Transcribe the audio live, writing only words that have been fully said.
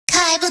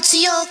怪物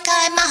妖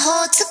怪魔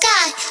法使い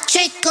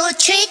Trick or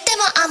treat で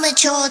も飴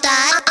ちょうだい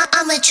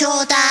飴ちょ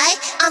うだい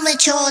飴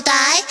ちょうだ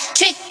い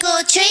Trick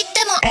or treat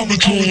でも飴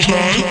ちょうだ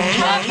い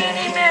How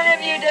many men have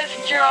you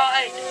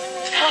destroyed?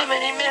 How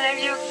many men have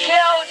you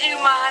killed,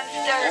 you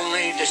monster?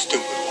 Only the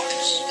stupid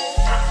ones.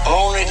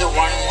 Only the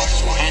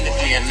ones who handed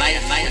me a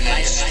knife and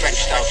then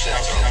stretched out their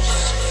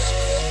throats.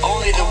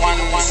 Only the ones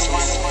who,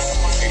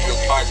 if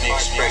you'll pardon the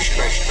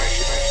expression,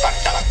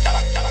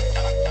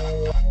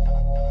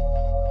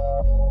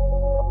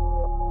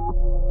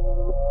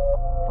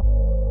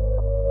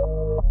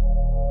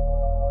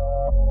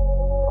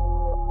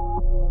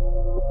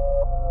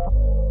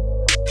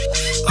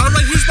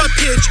 Alright, here's my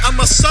pitch. I'm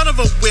a son of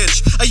a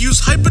witch. I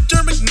use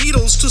hypodermic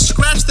needles to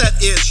scratch that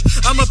itch.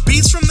 I'm a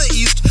beast from the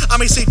east.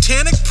 I'm a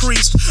satanic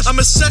priest.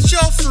 I'ma set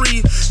y'all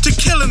free to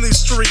kill in these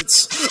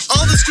streets.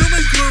 All this doom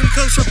and gloom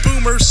comes for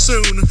boomers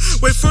soon.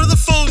 Wait for the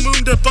full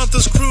moon to bump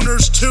this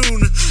crooner's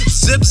tune.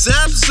 Zip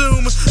zap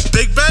zoom,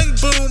 big bang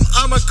boom.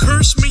 I'ma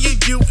curse me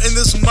and you in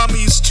this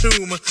mummy's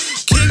tomb.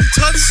 King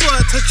Tut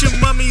Slut, touch your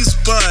mummy's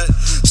butt.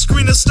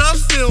 Screen a snuff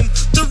film,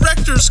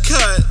 director's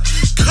cut.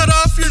 Cut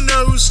off your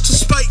nose to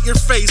spite your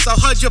face. I'll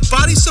hide your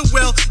body so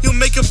well, you'll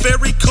make a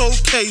very cold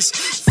case.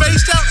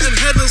 Faced out and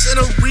headless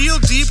in a real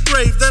deep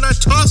grave. Then I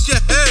toss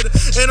your head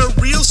in a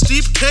real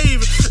steep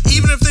cave.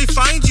 Even if they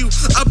find you,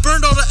 I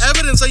burned all the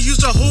evidence. I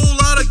used a whole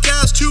lot of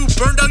gas to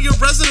burn down your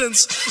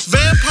residence.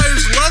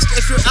 Vampires lust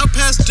if you're out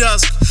past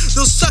dusk.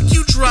 They'll suck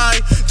you dry,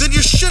 then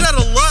you're shit out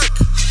of luck.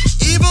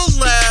 Evil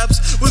labs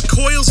with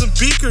coils and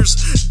beakers,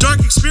 dark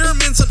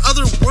experiments and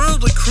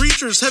otherworldly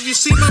creatures. Have you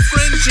seen my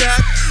friend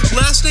Jack?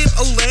 Last name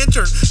a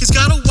lantern. He's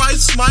got a wide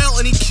smile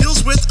and he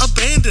kills with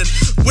abandon.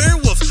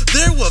 Werewolf,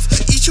 werewolf,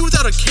 eat you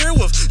without a care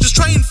wolf. Just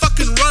try and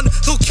fucking run,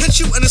 he'll catch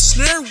you in a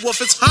snare wolf.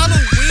 It's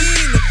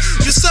Halloween,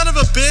 you son of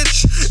a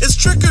bitch. It's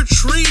trick or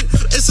treat,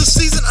 it's the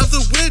season of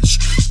the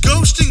witch.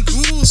 Ghost and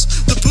ghouls,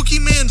 the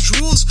boogeyman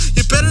drools.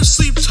 You better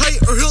sleep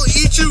tight or he'll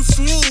eat you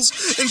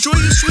fools. Enjoy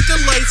your sweet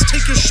delights,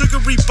 take your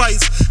sugary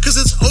bites, cause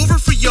it's over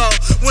for y'all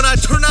when I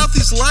turn out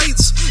these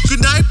lights.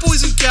 Good night,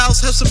 boys and gals,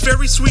 have some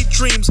very sweet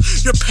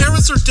dreams. Your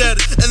parents are dead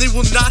and they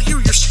will not hear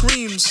your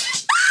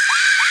screams.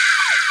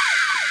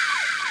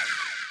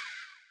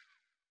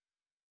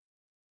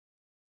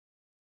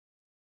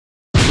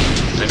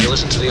 If you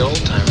listen to the old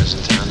timers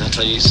in town, they'll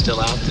tell you he's still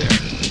out there.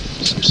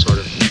 Some sort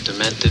of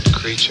demented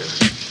creature.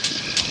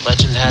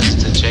 Legend has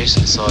it that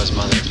Jason saw his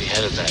mother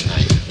beheaded that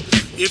night.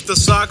 If the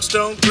socks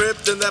don't grip,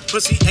 then that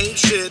pussy ain't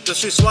shit. Does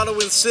she swallow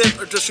and sip,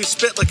 or does she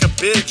spit like a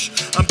bitch?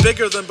 I'm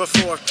bigger than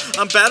before,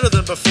 I'm badder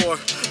than before.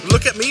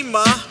 Look at me,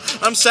 ma,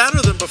 I'm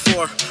sadder than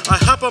before. I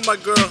hop on my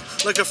girl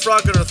like a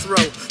frog in her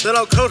throat. Then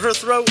I'll coat her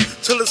throat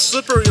till it's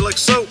slippery like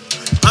soap.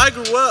 I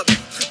grew up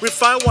with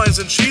fine wines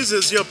and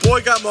cheeses. Your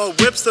boy got more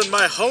whips than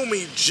my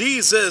homie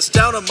Jesus.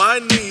 Down on my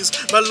knees,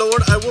 my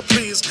lord, I will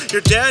please.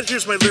 Your dad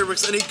hears my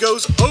lyrics and he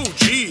goes, oh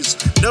geez.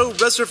 No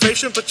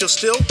reservation, but you'll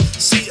still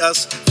see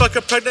us. Fuck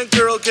a pregnant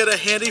girl, get a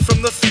handy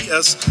from the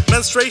fetus.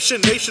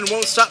 Menstruation nation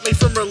won't stop me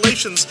from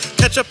relations.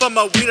 Catch up on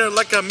my wiener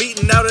like I'm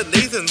eating out at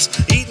Nathan's.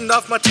 Eating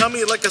off my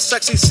tummy like a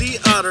sexy sea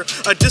otter.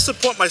 I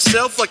disappoint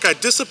myself like I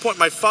disappoint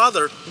my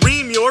father.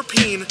 Ream your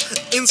peen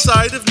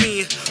inside of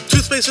me.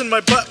 Toothpaste in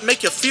my butt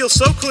make you feel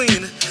so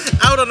clean.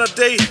 Out on a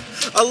date,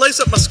 I lace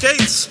up my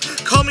skates.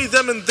 Call me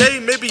them and they,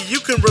 maybe you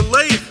can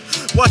relate.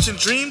 Watching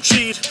Dream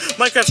cheat,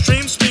 Minecraft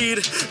stream speed.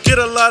 Get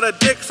a lot of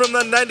dick from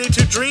the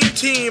 92 Dream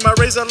Team. I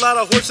raise a lot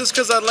of horses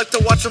cause I like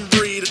to watch them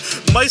breed.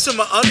 Mice in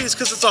my undies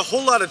cause it's a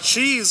whole lot of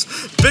cheese.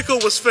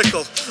 Bickle was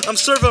fickle, I'm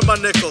serving my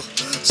nickel.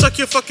 Suck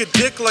your fucking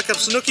dick like I'm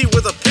Snooki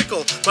with a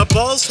pickle. My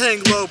balls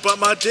hang low but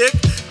my dick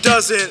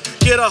doesn't.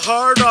 Get a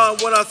hard on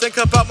when I think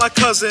about my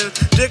cousin.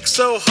 Dick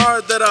so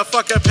hard that I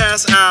fucking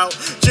pass out.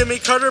 Jimmy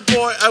Carter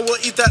boy, I will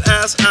eat that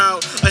ass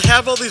out. I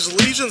have all these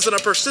lesions and a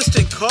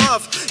persistent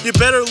cough. You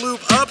better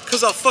lube up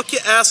cause I'll fuck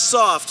your ass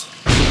soft.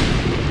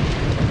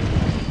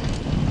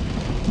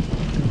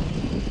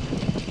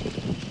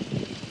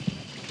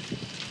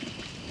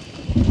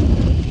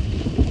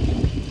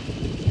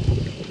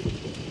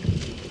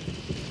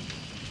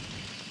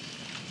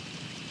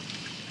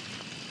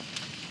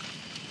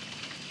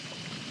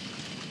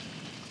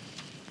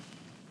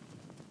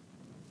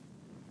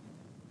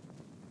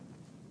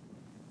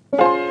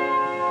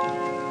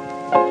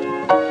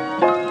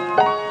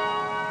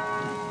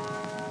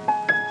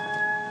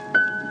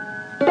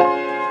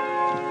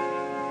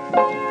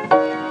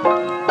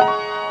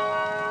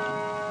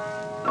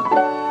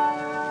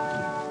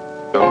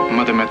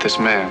 Mother met this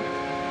man,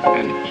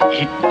 and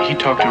he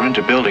talked her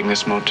into building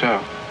this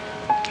motel.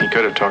 He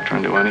could have talked her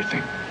into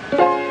anything.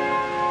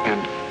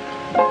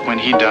 And when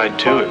he died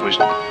too, it was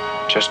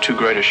just too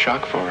great a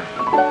shock for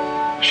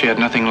her. She had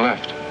nothing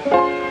left.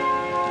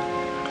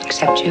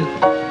 Except you.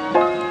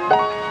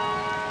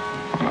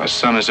 A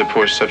son is a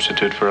poor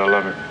substitute for a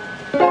lover.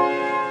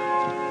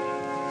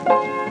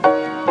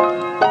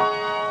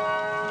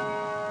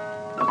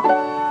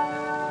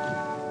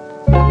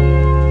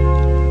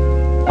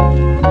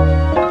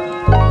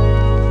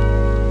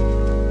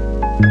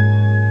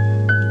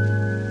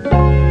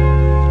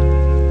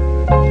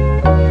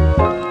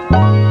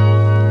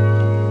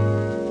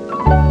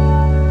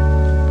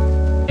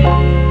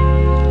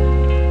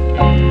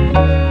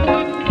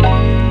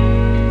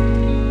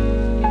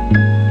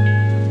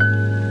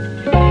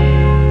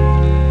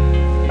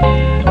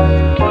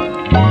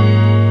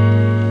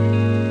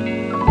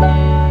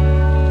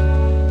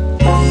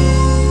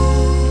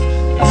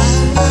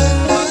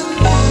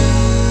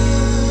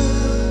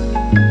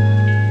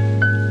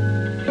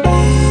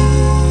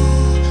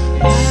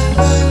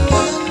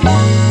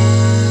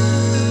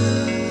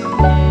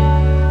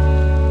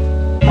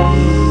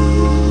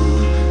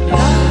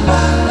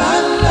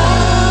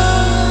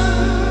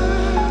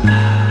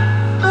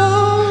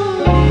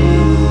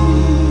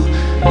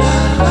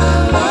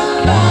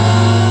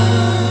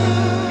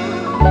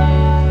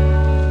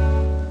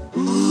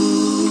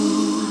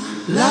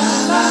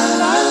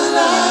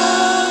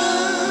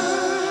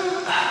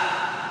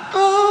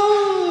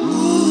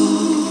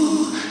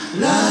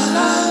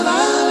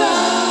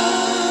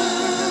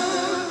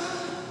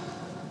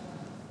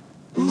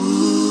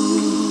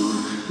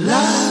 La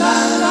la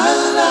la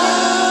la.